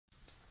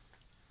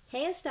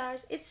Hey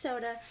stars, it's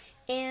Soda,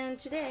 and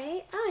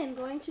today I am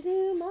going to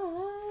do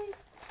my,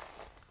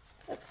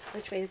 oops,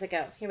 which way does it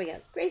go? Here we go,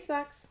 Graze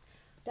Box,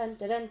 dun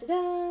dun dun dun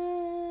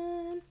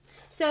dun.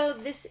 So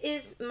this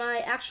is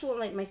my actual,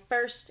 my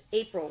first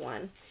April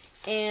one,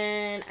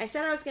 and I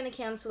said I was going to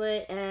cancel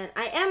it, and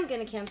I am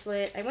going to cancel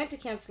it. I went to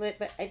cancel it,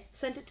 but I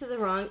sent it to the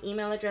wrong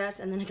email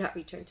address, and then it got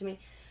returned to me.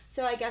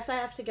 So I guess I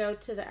have to go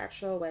to the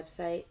actual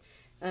website,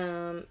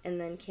 and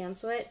then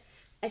cancel it.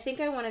 I think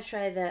I want to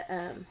try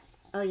the,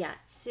 oh yeah,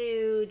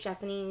 Sue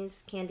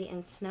Japanese Candy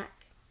and Snack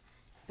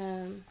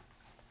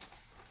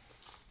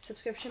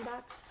subscription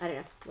box. I don't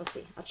know. We'll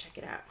see. I'll check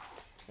it out.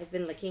 I've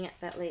been looking at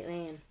that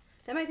lately, and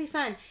that might be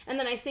fun. And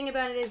the nice thing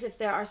about it is if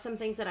there are some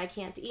things that I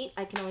can't eat,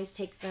 I can always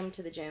take them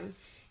to the gym,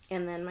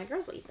 and then my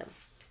girls will eat them.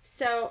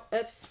 So,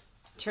 oops,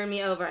 turn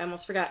me over. I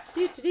almost forgot.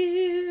 Do.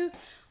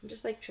 I'm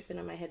just like tripping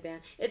on my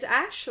headband. It's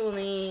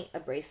actually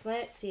a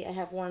bracelet. See, I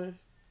have one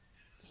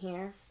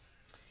here.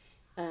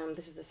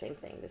 This is the same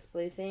thing. This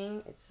blue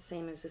thing, it's the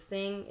same as this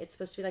thing. It's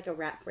supposed to be like a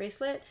wrap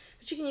bracelet,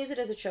 but you can use it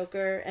as a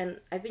choker,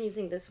 and I've been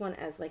using this one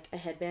as like a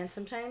headband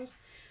sometimes.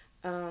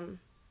 And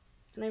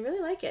I really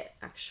like it,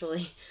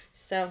 actually.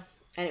 So,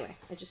 anyway,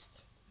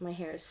 my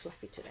hair is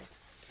fluffy today.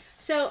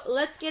 So,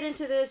 let's get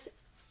into this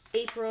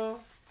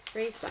April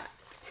Graze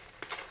Box.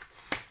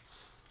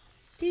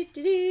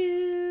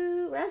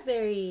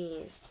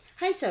 Raspberries.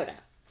 Hi,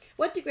 Soda.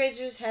 What do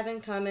grazers have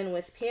in common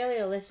with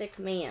Paleolithic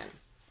man?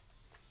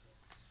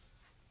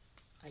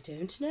 I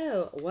don't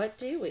know. What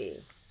do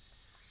we?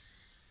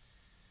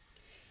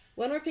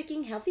 When we're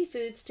picking healthy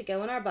foods to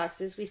go in our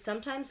boxes, we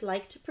sometimes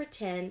like to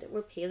pretend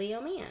we're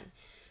paleo man.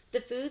 The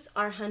foods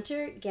our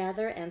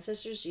hunter-gatherer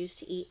ancestors used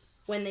to eat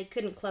when they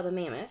couldn't club a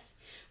mammoth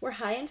were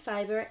high in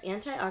fiber,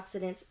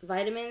 antioxidants,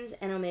 vitamins,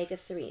 and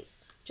omega-3s,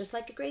 just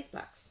like a Graze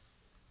Box.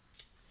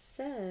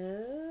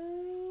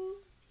 So,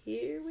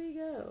 here we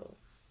go.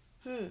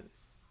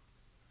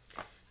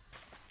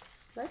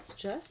 Let's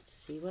just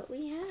see what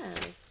we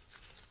have.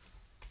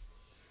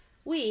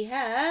 We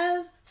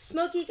have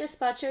smoky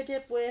gazpacho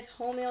dip with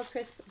wholemeal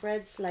crisp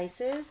bread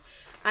slices.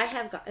 I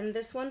have gotten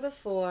this one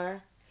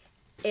before.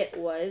 It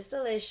was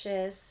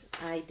delicious.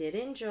 I did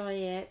enjoy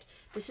it.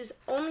 This is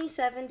only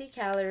 70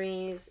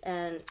 calories,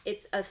 and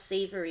it's a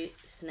savory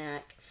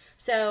snack.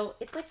 So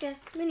it's like a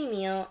mini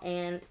meal,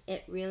 and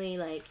it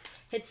really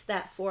hits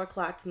that 4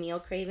 o'clock meal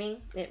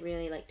craving. It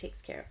really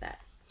takes care of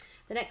that.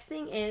 The next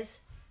thing is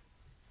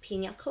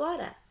pina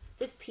colada.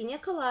 This pina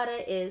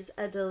colada is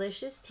a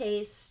delicious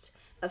taste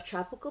of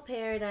tropical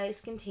paradise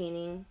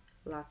containing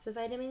lots of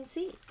vitamin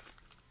C.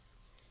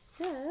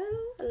 So,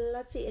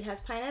 let's see. It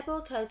has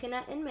pineapple,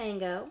 coconut, and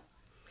mango.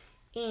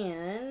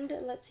 And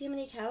let's see how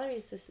many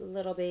calories this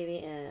little baby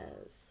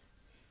is.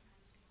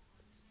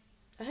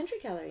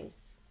 100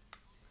 calories.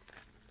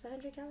 It's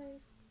 100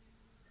 calories.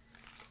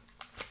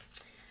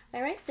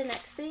 Alright, the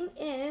next thing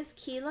is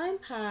key lime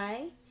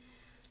pie,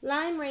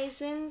 lime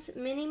raisins,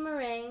 mini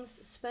meringues,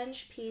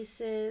 sponge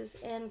pieces,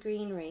 and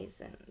green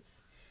raisins.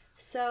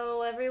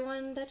 So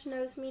everyone that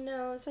knows me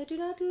knows I do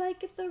not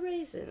like the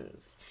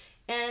raisins.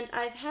 And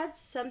I've had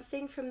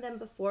something from them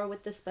before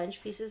with the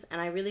sponge pieces,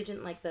 and I really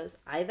didn't like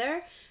those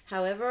either.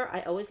 However,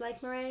 I always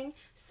like meringue.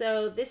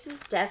 So this is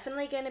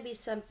definitely going to be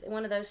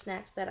one of those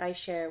snacks that I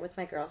share with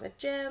my girls at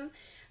gym.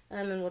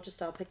 And we'll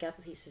just all pick out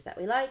the pieces that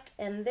we like.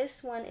 And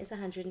this one is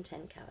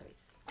 110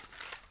 calories.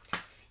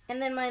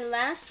 And then my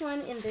last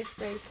one in this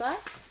Graze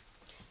Box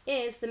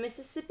is the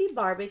Mississippi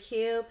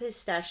barbecue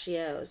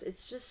pistachios.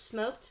 It's just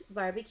smoked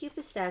barbecue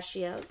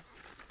pistachios.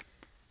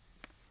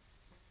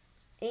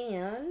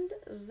 And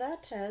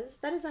that is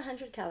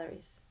 100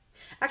 calories.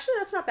 Actually,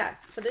 that's not bad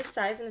for this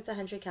size, and it's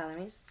 100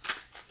 calories.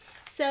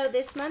 So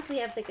this month we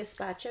have the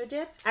gazpacho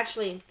dip.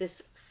 Actually,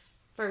 this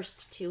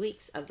first 2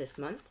 weeks of this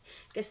month.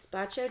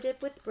 Gazpacho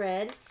dip with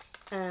bread,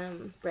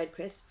 bread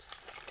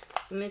crisps,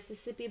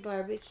 Mississippi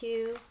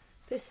barbecue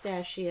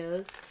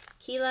pistachios,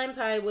 key lime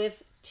pie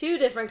with 2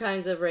 different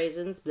kinds of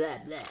raisins, blah,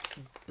 blah,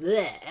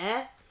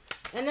 blah,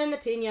 and then the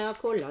pina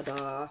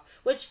colada,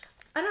 which,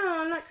 I don't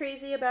know, I'm not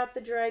crazy about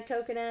the dried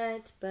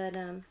coconut, but,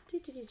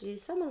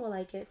 someone will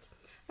like it.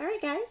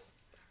 Alright, guys,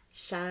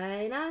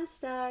 shine on,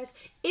 stars.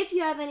 If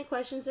you have any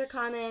questions or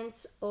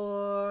comments,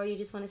 or you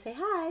just want to say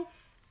hi,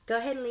 go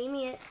ahead and leave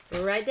me it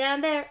right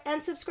down there,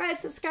 and subscribe. I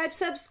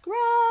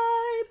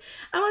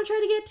want to try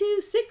to get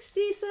to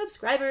 60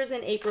 subscribers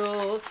in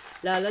April.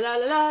 La la la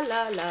la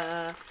la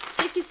la.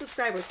 60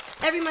 subscribers.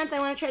 Every month I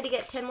want to try to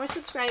get 10 more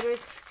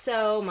subscribers.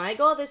 So my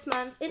goal this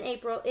month in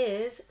April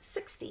is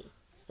 60.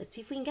 Let's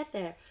see if we can get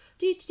there.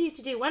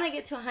 When I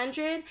get to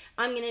 100,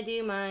 I'm going to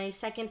do my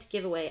second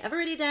giveaway. I've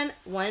already done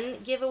one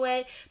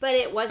giveaway, but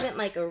it wasn't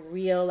like a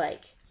real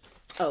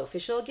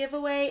official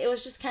giveaway. It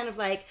was just kind of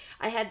like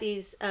I had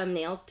these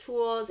nail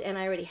tools, and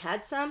I already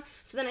had some.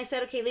 So then I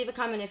said, okay, leave a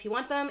comment if you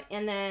want them.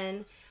 And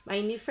then my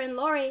new friend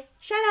Lori,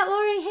 shout out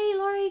Lori, hey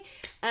Lori,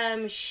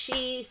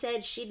 she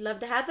said she'd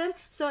love to have them.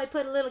 So I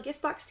put a little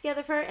gift box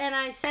together for her, and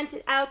I sent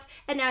it out,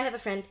 and now I have a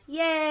friend.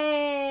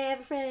 Yay, I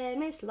have a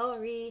friend, Miss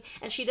Lori.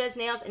 And she does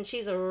nails, and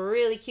she's a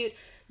really cute,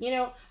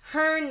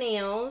 her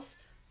nails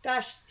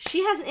Gosh,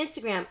 she has an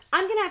Instagram.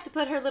 I'm going to have to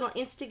put her little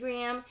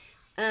Instagram,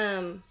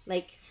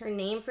 like her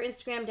name for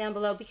Instagram down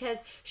below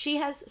because she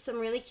has some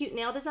really cute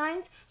nail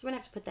designs. So I'm going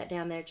to have to put that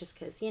down there just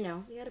because, you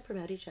know, we got to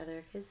promote each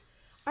other because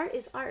art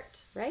is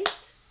art,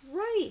 right?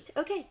 Right.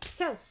 Okay,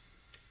 so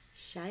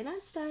shine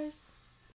on, stars.